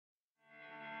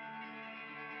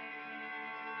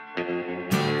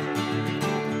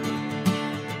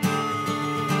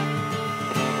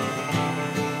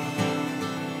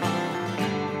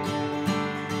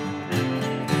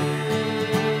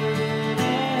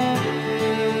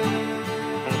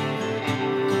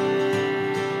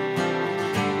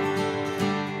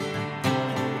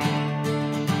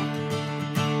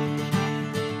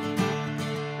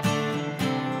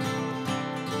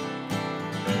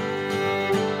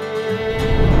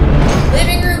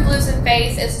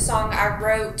Is a song I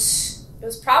wrote. It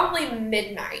was probably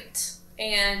midnight,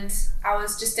 and I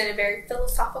was just in a very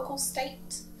philosophical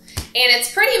state. And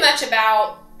it's pretty much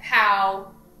about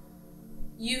how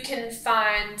you can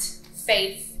find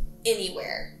faith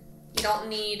anywhere. You don't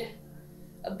need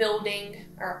a building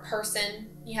or a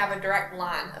person. You have a direct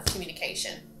line of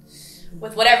communication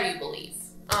with whatever you believe.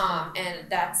 And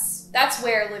that's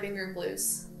where Living Room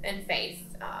Blues and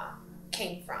Faith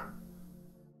came from.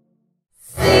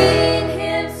 Sing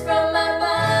hymns from my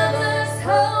mother's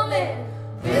home and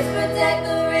whisper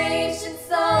declarations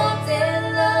soft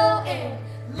and low and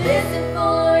listen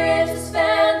for answers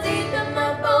found deep in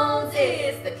my bones.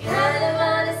 It's the kind of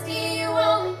honesty you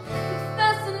only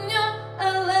confess when you're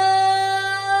alone.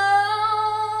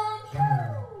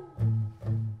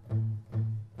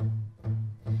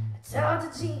 I talk to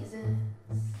Jesus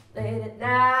late at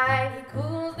night. He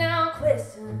cools down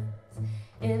questions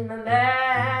in my mind, but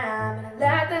I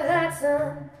like the hot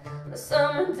sun on a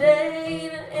summer day.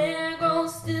 The air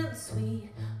grows still and sweet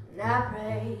when I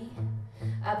pray.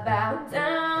 I bow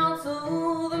down to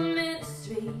the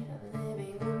ministry of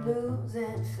living room blues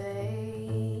and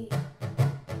faith.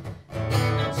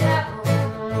 In the chapel,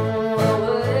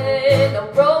 away, no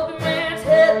broken man's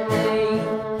headway.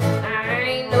 I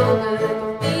ain't no good, it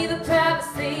could be the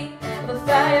privacy of a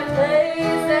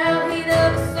fireplace that'll heat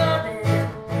up a sermon.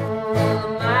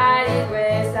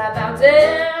 I bow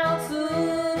down to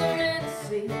the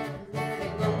ministry of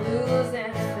living room blues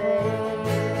and faith.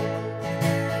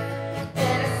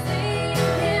 And I sing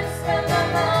hymns from my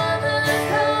mother's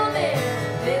home and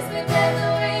whisper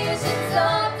declarations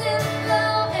soft and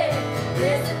low and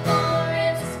listen for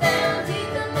answers found deep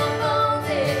in my bones.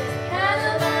 It's the kind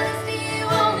of honesty you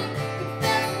only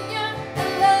confess when you're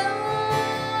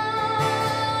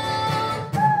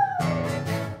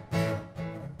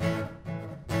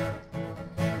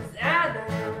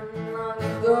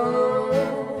alone.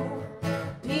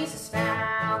 Peace is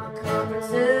found, the comfort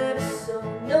service, so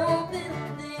no little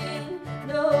thing,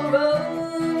 no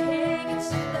road can get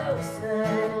you closer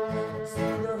to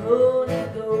the Holy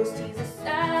Ghost. He's a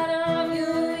side of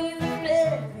you, he's in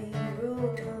every room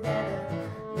you'll ever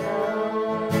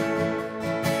know.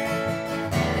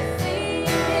 And I sing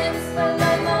hymns from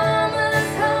my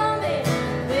mama's home and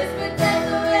whisper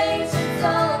declarations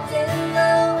soft and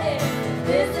low and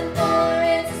listen for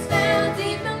answers found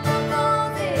deep in my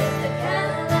bones. It's the kind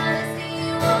of honesty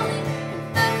you only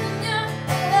confess when you're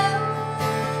alone.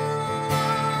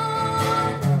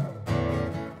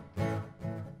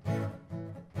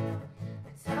 I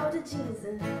talk to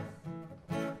Jesus.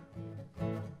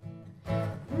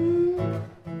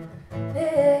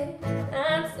 Hey, I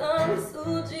talk to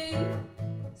Jesus.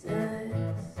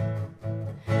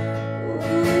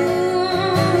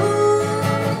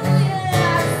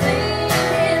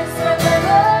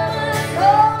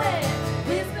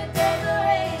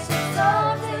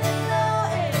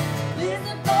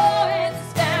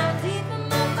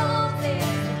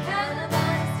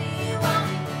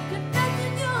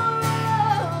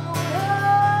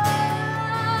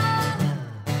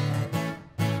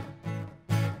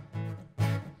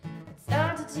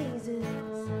 Jesus,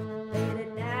 late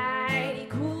at night, he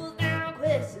cools down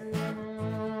questions in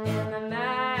my mind.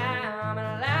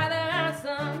 I lie that I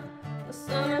sun, a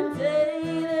summer day,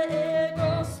 the air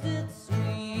grows still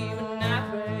sweet when I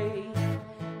pray.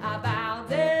 I bow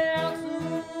down to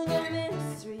the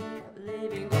ministry of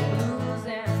living blues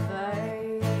and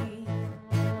faith.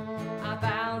 I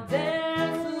bow down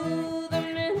to the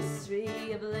ministry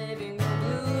of living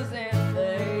blues and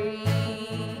faith.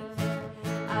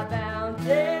 I bow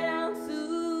down to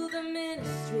the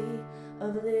ministry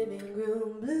of living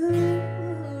room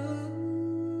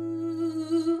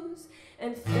blues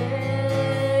and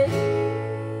faith.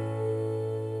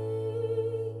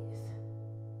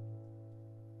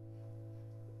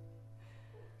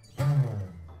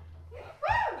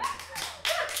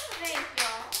 Thank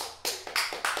y'all.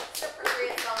 It's an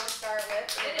appropriate song to start with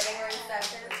in the living room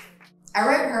session. I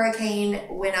wrote Hurricane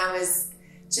when I was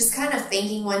just kind of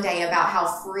thinking one day about how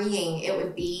freeing it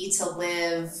would be to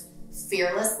live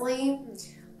fearlessly,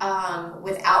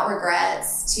 without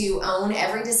regrets, to own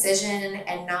every decision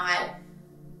and not,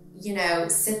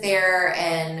 sit there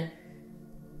and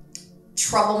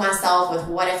trouble myself with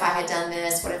what if I had done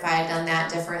this, what if I had done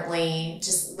that differently,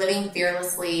 just living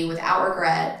fearlessly without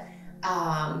regret.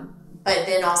 But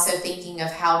then also thinking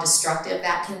of how destructive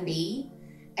that can be.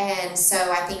 And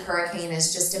so I think Hurricane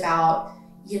is just about,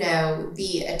 you know,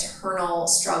 the eternal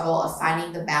struggle of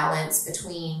finding the balance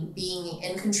between being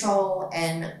in control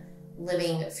and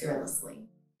living fearlessly.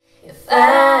 If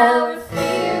I were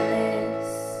fearless,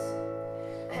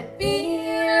 I'd be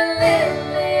relentless.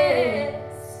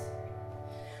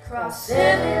 Cross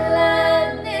every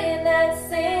line in that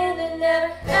sand and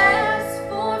never ask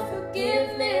for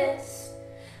forgiveness.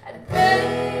 I'd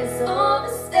erase all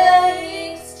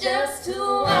mistakes just to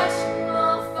watch them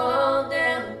all fall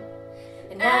down.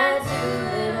 And I'd do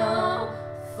it all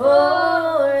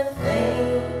for the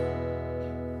fame.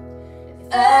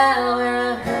 If I were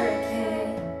a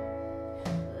hurricane,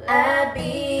 I'd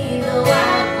be the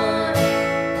wild one,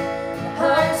 the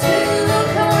hard to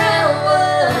look around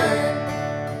one.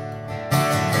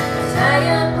 Tie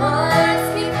up hearts,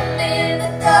 keep them in the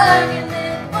dark, and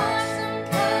then watch them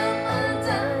come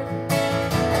undone.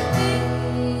 I'd be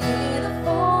the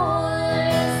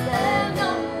force that no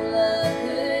love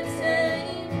could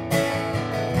tame.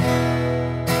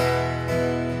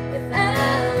 If I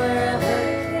were a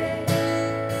hurricane,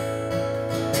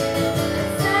 I'd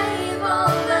save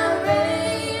all my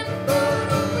rain for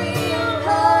a real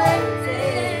hard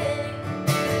day.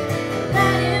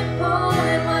 Let it pour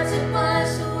and watch it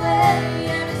wash away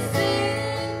every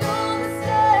single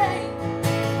mistake.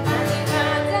 I can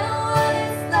find out what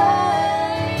it's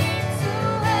like to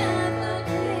have a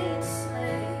clean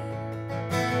slate.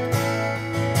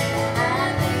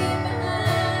 I'd leave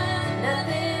behind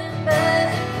nothing but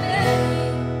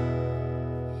pain.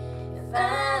 If I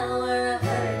were a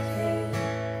hurricane,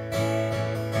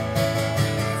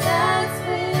 tides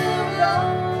will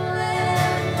roll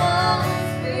and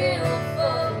walls will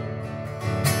fall,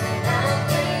 and I'll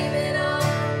blame it all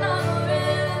on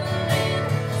rambling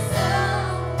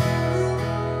soul.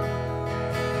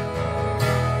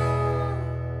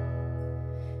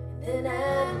 And then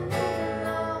I'd move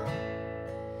along,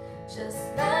 just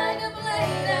like a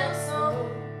played out song.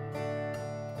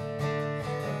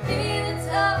 Be the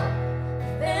top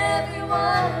of everyone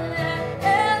I've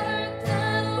ever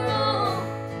done wrong.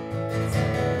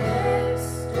 Every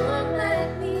storm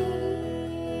like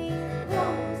me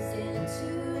rolls into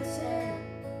town.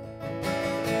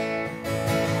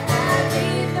 I'd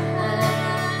leave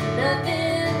behind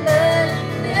nothing but a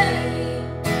name.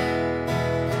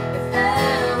 If I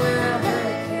were a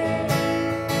hurricane,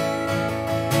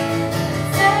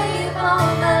 save all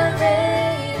my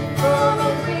rain for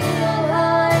a real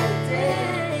hard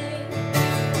day.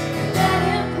 Let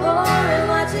it pour and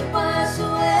watch it wash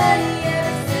away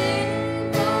every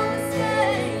single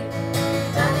mistake.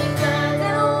 I can find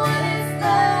out what it's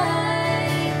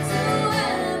like to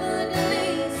have a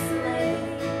clean slate.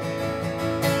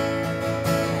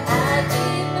 I'd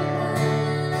leave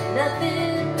behind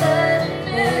nothing but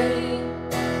pain.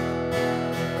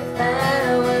 If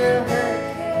I were a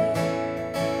hurricane,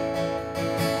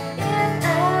 if I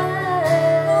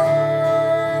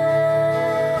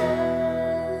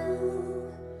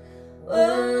were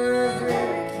a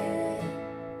hurricane.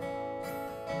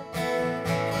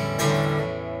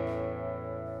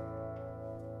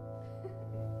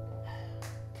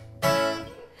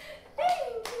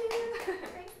 Thank you.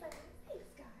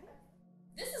 Thanks, guys.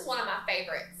 This is one of my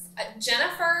favorites.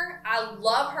 Jennifer, I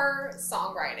love her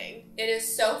songwriting. It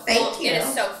is so fun. Thank you. It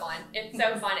is so fun. It's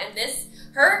so fun. And this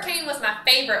Hurricane was my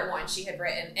favorite one she had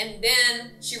written. And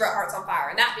then she wrote Hearts on Fire,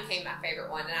 and that became my favorite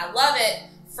one. And I love it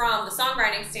from the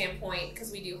songwriting standpoint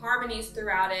because we do harmonies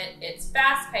throughout it. It's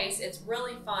fast-paced. It's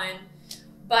really fun.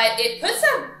 But it puts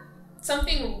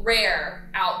something rare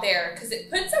out there because it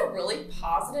puts a really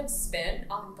positive spin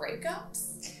on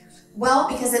breakups. Well,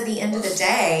 because at the end of the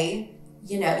day,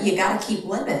 you know, you got to keep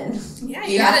living. Yeah,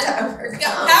 you have to overcome. You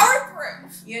got power through.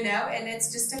 You know, and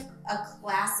it's just a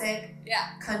classic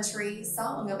country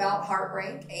song about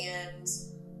heartbreak and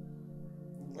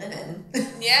living.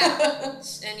 Yeah.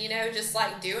 And, you know, just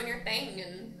like doing your thing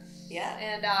and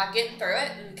getting through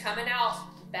it and coming out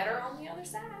better on the other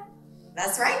side.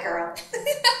 That's right, girl.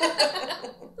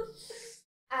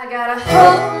 I got a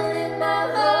hole in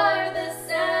my heart the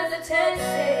size of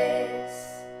Texas.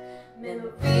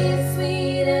 Memories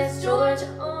sweet as Georgia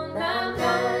on my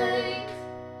mind.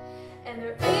 And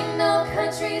there ain't no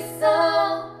country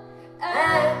song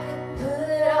I can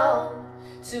put on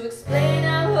to explain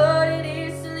how hard it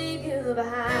is to leave you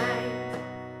behind.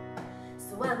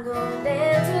 So I'm going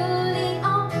down to the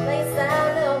only place I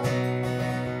know.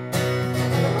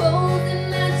 The holes in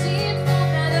my jeans won't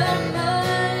matter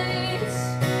much.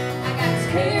 I got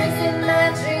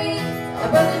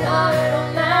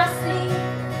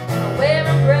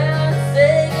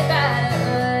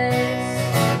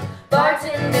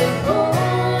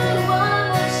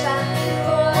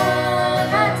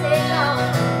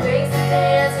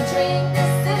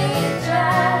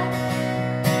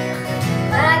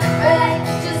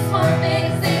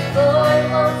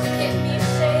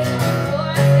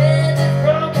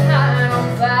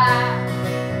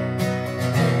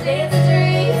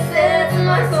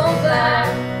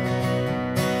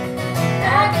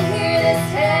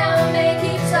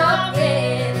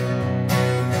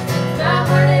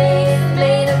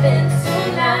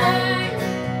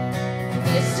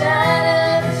shine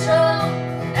of patrol.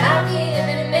 I'll give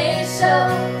it a main show.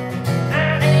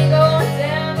 I ain't going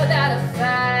down without a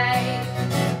fight.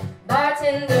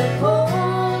 Bartender, pour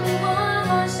me one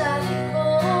more shot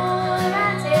before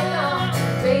I take off.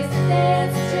 Race the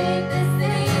dance, drink this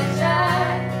thing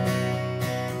dry.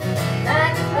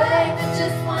 Like to play with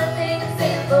just one thing and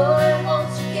say, Lord, won't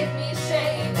you give me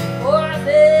shame? Or I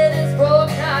set this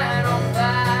broken heart on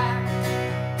fire.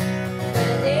 But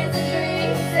a dance and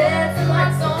drink sets some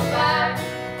hearts on fire.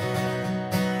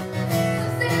 So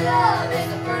say love is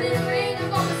a burning ring. I'm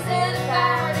gonna set a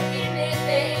fire to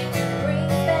anything that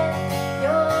brings back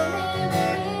your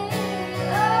memory.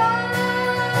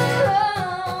 Oh,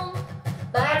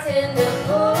 bartender,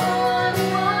 pour me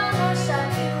one more shot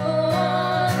before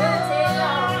I take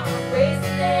off. Race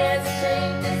the dance,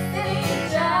 drink this thing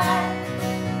dry.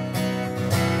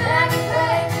 I can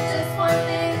play for just one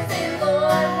thing, say,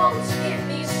 Lord, won't you give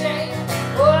me shame?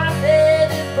 Or I set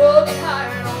this broken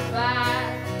heart on fire.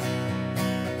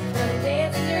 But a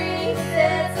dance and drink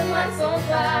set some hearts on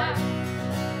fire.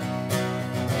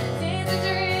 Dance and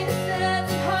drink set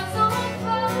some hearts on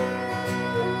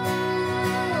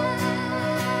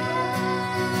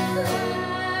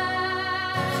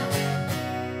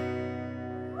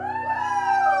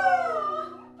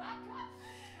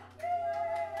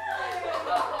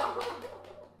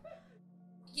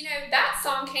You know, that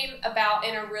song came about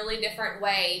in a really different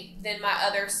way than my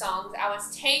other songs. I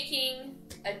was taking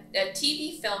a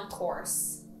TV film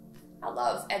course. I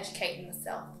love educating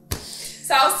myself.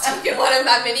 So I was taking one of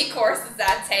my mini courses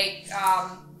I take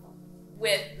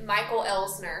with Michael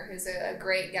Elsner, who's a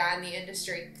great guy in the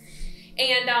industry.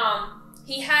 And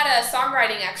he had a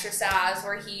songwriting exercise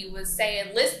where he was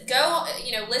saying,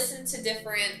 listen to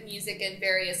different music in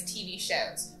various TV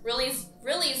shows.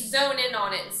 Really zone in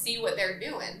on it and see what they're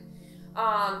doing.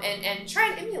 And try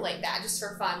and emulate that just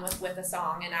for fun with a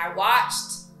song. And I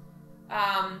watched,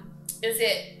 is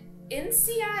it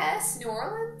NCIS New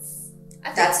Orleans? I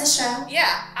think That's a show.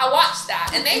 Yeah, I watched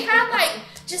that. And they had like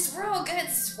just real good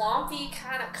swampy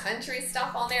kind of country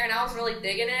stuff on there, and I was really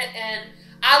digging it. And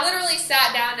I literally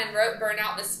sat down and wrote Burn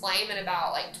Out This Flame in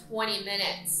about like 20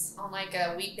 minutes on like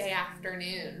a weekday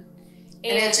afternoon.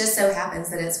 And it just so happens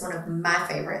that it's one of my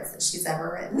favorites that she's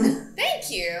ever written. Thank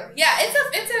you. Yeah,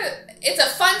 it's a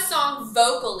fun song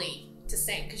vocally to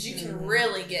sing because you can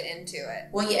really get into it.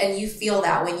 Well, yeah, and you feel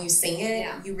that when you sing it.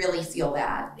 Yeah. You really feel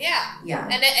that. Yeah. Yeah.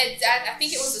 And I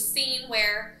think it was a scene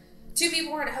where two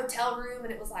people were in a hotel room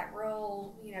and it was like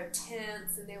real,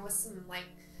 tense, and there was some like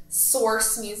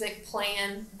source music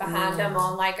playing behind them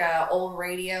on like a old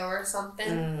radio or something.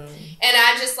 And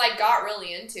I just like got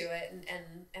really into it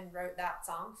and wrote that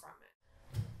song from it.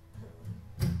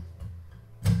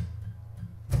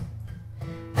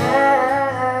 I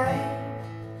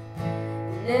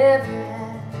never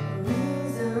had a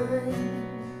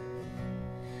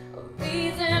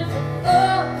reason for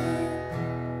falling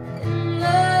in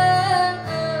love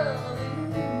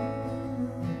with you.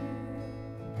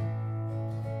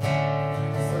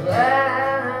 So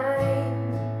I'm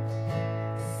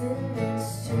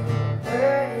sentenced to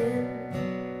burden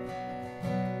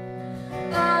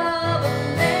of a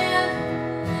man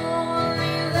who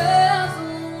only loves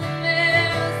when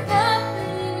there's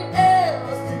nothing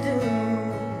else to do.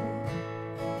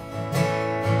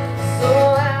 So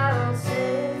I'll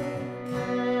take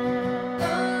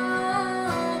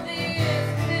all this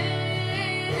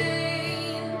pain,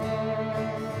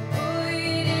 put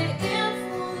it in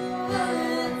for the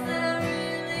words I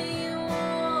really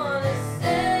wanna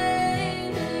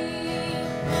say.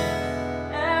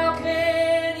 How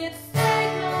can you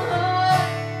take my heart,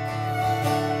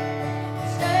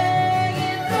 drag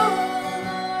it through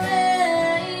the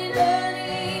rain,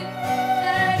 honey,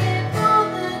 drag it through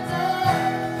the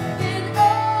dark, and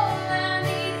all I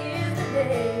need is the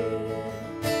day.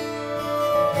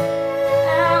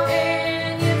 How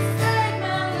can you take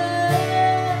my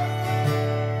love,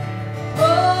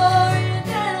 pour it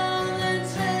down the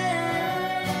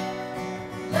drain,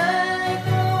 like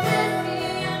the whiskey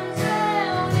I'm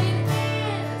drowning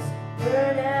in,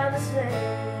 burn out the flame.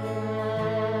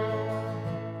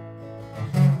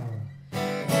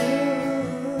 You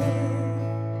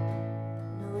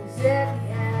know exactly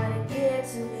how to get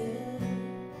to me.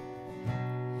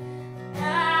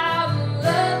 How to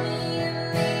love me and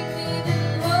leave me, then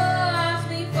watch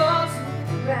me fall to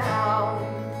the ground.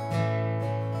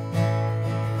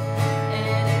 And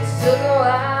it took a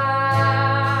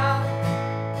while,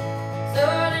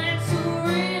 turning to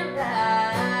realize,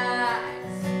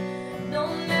 no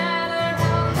matter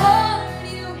how hard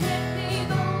you hit me,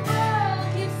 the world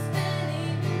keeps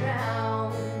spinning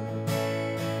around.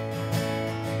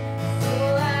 So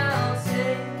I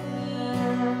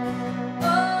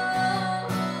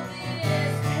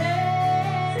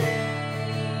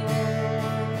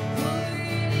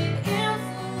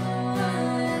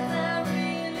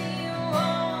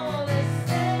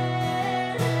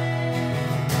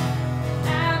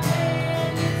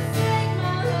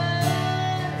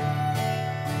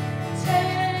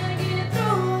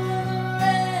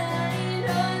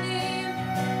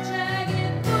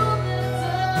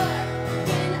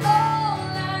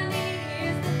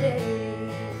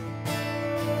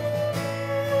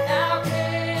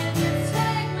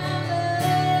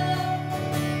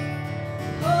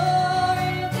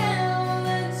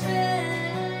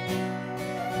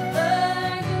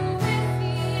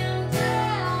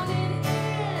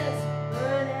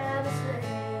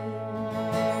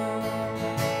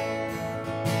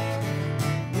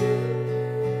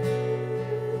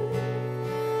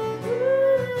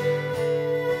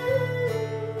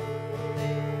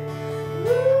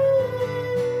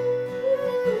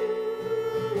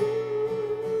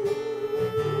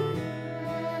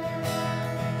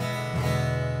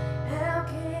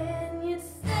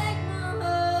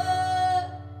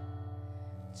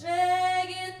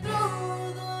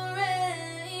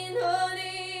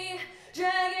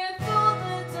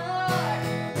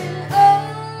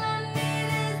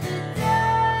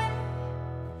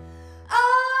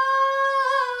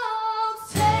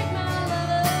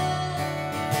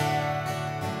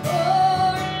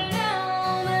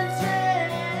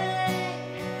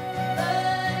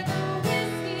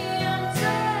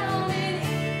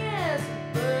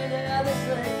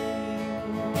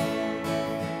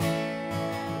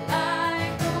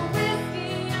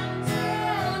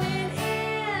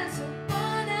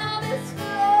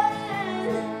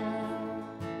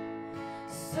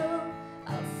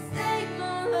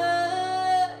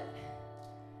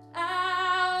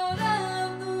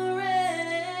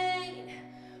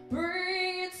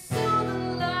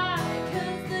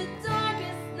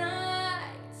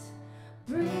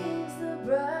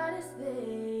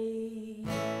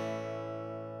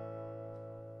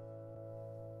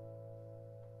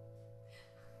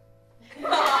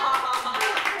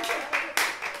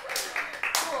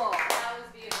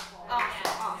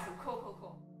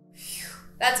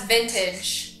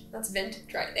vintage. That's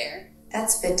vintage right there.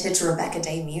 That's vintage Rebecca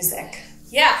Day music.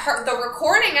 Yeah, the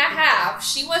recording I have,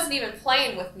 she wasn't even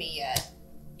playing with me yet.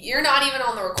 You're not even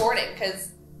on the recording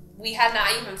because we had not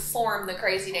even formed the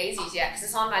Crazy Daysies yet because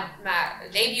it's on my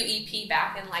debut EP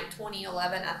back in like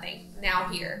 2011, I think, Now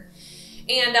Here.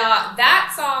 And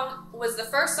that song was the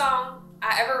first song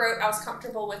I ever wrote I was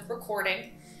comfortable with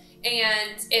recording.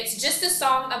 And it's just a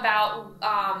song about,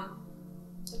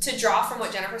 to draw from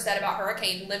what Jennifer said about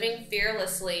Hurricane, living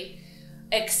fearlessly,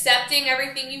 accepting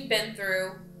everything you've been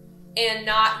through, and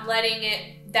not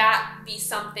letting that be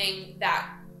something that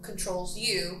controls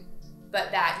you,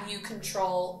 but that you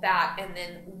control that and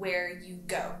then where you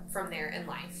go from there in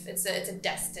life. It's a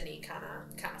destiny kind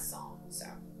of song. So,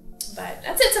 but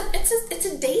it's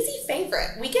a Daisy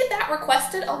favorite. We get that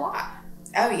requested a lot.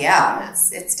 Oh yeah,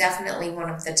 it's definitely one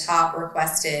of the top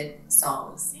requested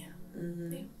songs. Yeah.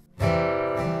 Mm-hmm. Yeah.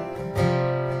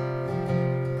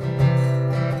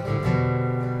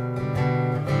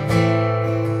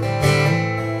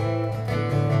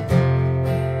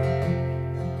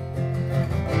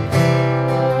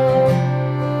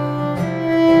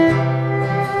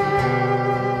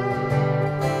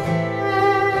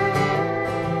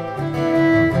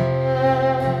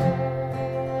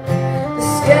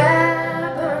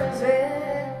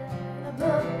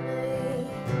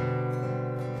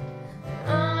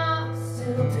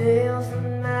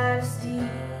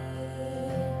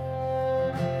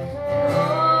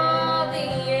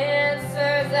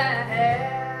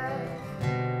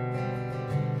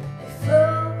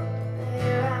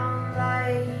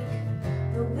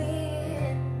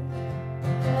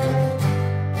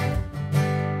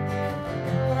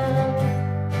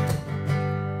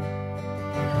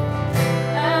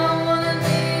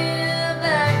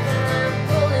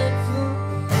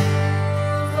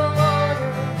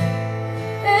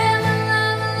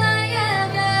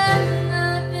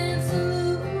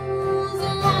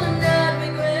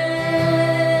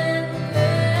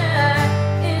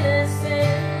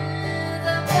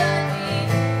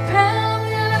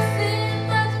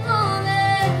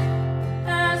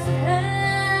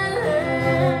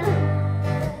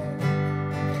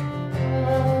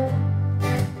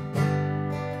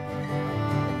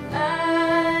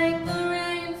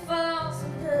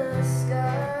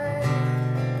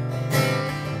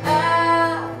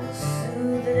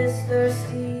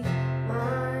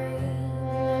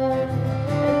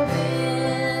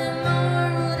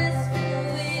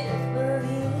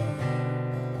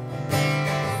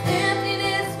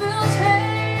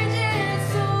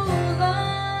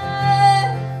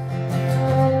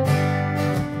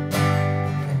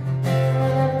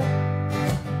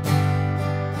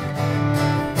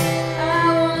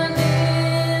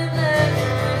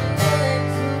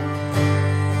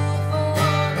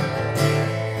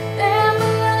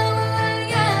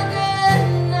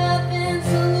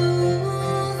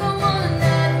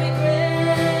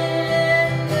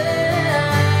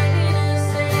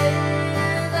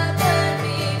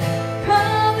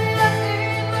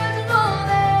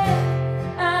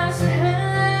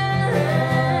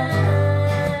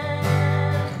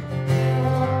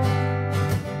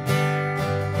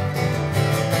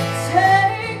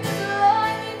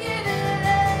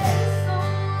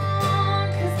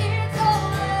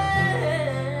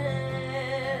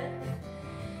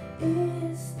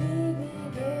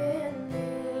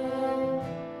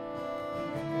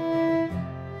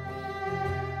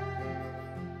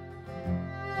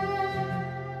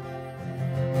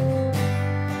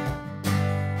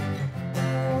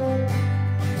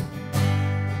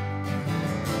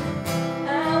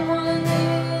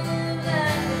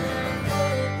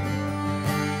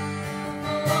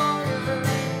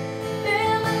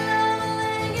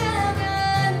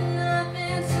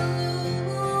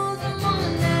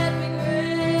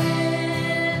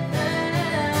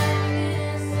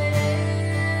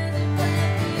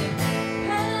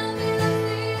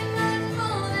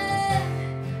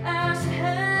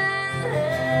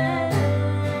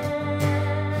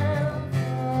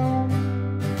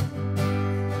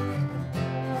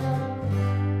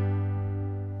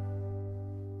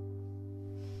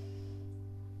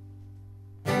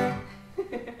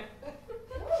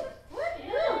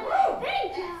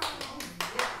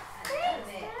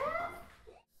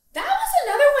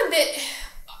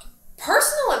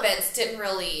 didn't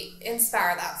really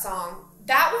inspire that song.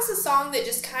 That was a song that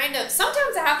just kind of,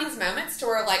 sometimes I have these moments to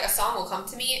where like a song will come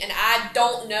to me and I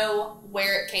don't know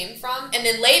where it came from. And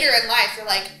then later in life, you're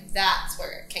like, that's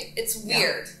where it came. It's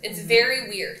weird. Yeah. It's very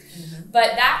weird. Mm-hmm.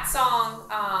 But that song,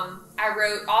 I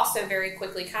wrote also very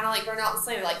quickly, kind of like Burn Out the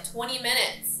Slave, like 20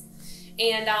 minutes.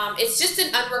 And it's just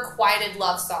an unrequited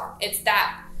love song. It's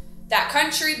that that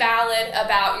country ballad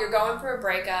about you're going through a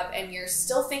breakup and you're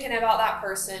still thinking about that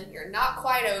person. You're not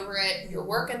quite over it. You're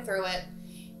working through it.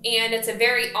 And it's a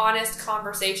very honest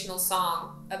conversational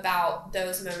song about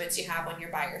those moments you have when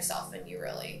you're by yourself and you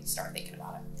really start thinking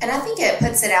about it. And I think it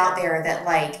puts it out there that,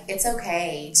 like, it's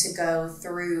okay to go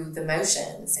through the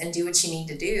motions and do what you need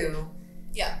to do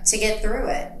to get through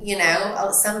it. You know,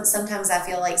 sometimes I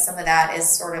feel like some of that is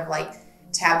sort of like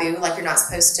taboo. Like, you're not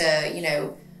supposed to, you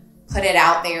know, put it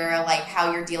out there, like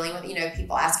how you're dealing with, you know,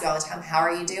 people ask you all the time, how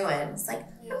are you doing? It's like,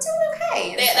 I'm doing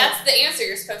okay. That's like, the answer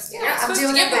you're supposed to give. Yeah, I'm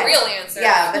doing to give the real answer.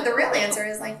 Yeah, but the real answer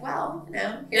is like, well, you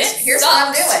know, here's what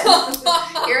I'm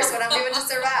doing. Here's what I'm doing to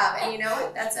survive. And you know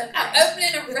what? That's okay. I'm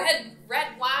opening a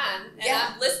red wine and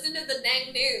I'm listening to the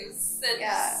dang news and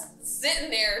sitting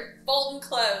there folding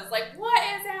clothes. Like, what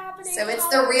is happening? So it's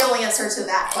the real answer to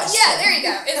that question. Yeah, there you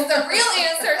go. It's the real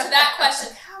answer to that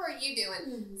question. How are you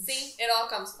doing? See, it all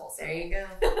comes full circle. There you go.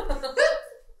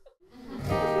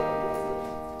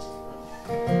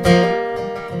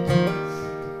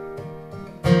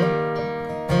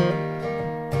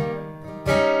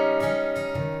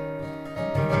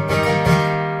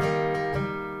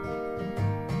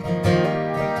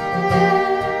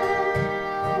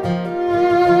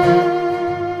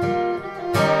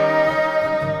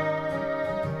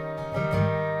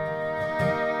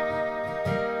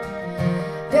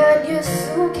 Got your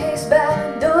suitcase by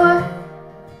the door.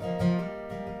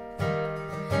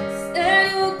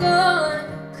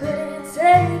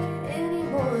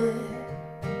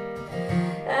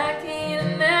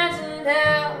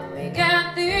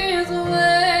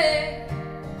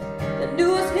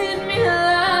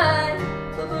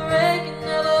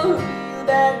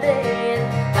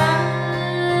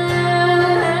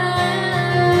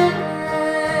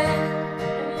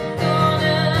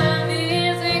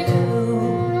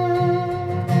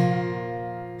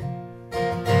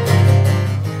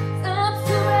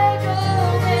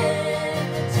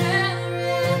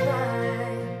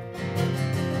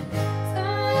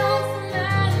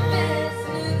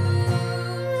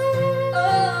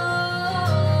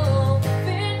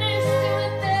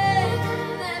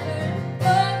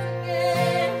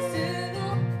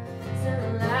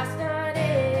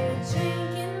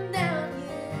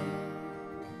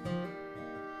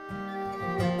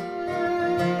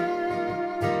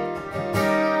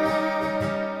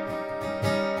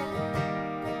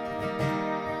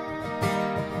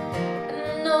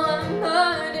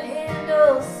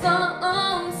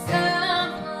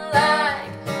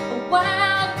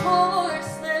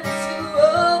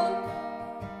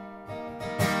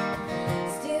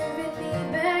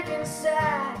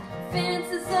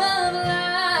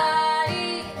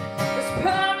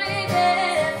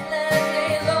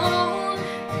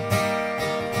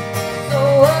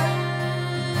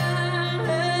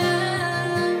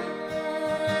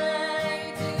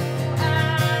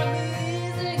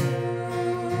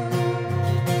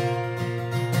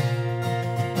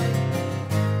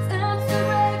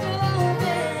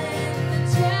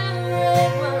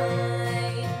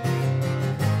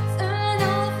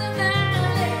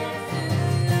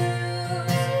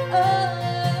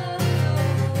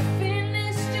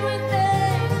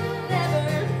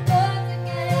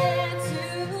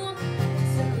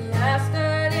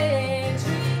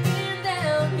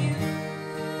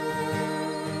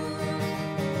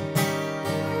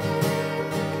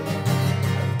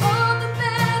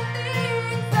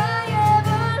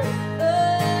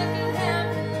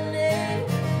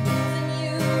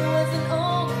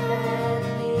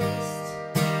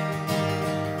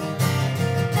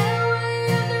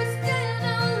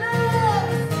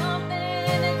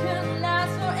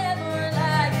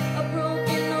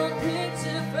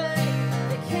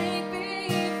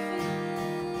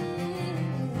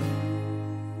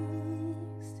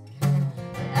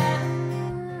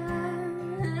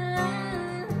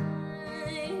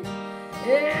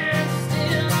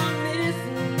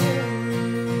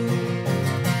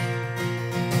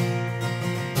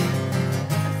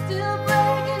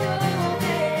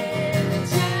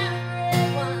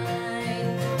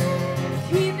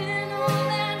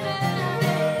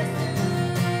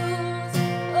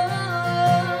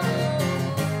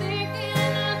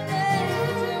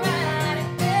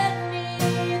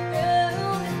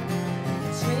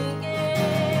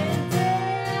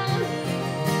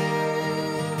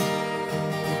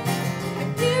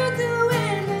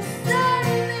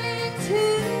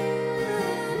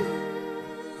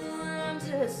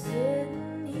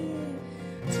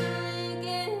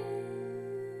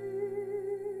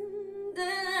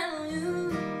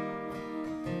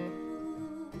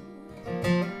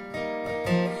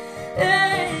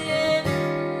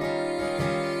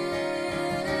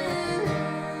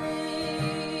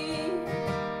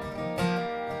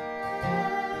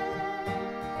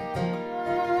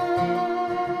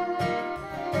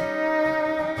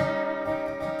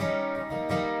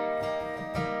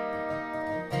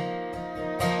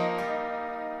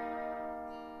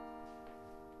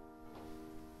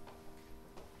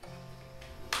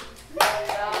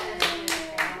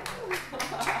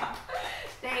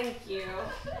 Thank you.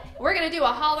 We're going to do a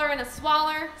holler and a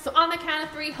swaller. So on the count of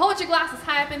 3, hold your glasses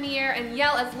high up in the air and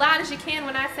yell as loud as you can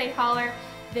when I say holler.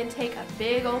 Then take a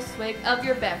big old swig of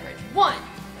your beverage. 1,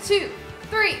 2,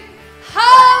 3.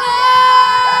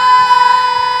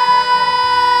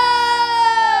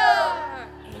 Holler!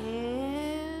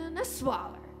 And a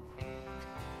swaller.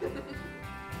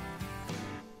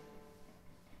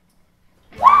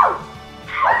 Woo!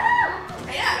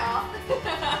 Yeah.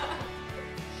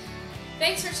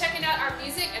 Thanks for checking out our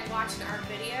music and watching our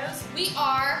videos. We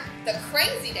are the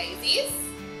Crazy Daysies.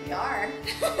 We are.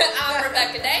 I'm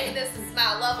Rebecca Day. This is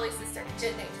my lovely sister,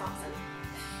 Jen Day Thompson.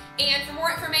 And for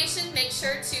more information, make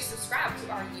sure to subscribe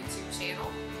to our YouTube channel.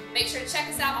 Make sure to check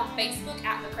us out on Facebook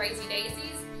at The Crazy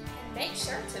Daysies. And make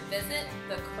sure to visit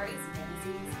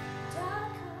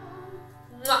thecrazydaisies.com.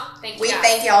 Thank you, We guys.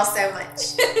 thank y'all so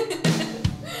much.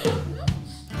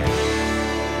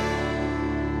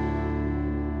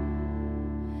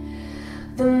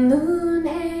 The moon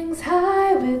hangs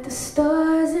high with the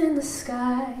stars in the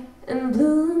sky, and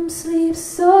Bloom sleeps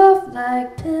soft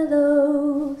like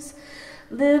pillows.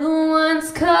 Little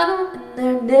ones cuddle in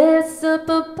their nests up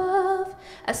above,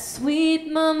 as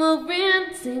sweet Mama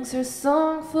Wren sings her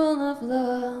song full of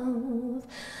love.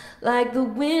 Like the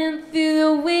wind through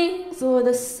your wings or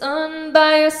the sun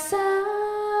by your side,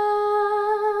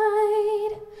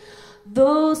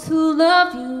 those who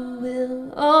love you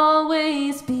will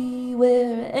always be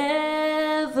wherever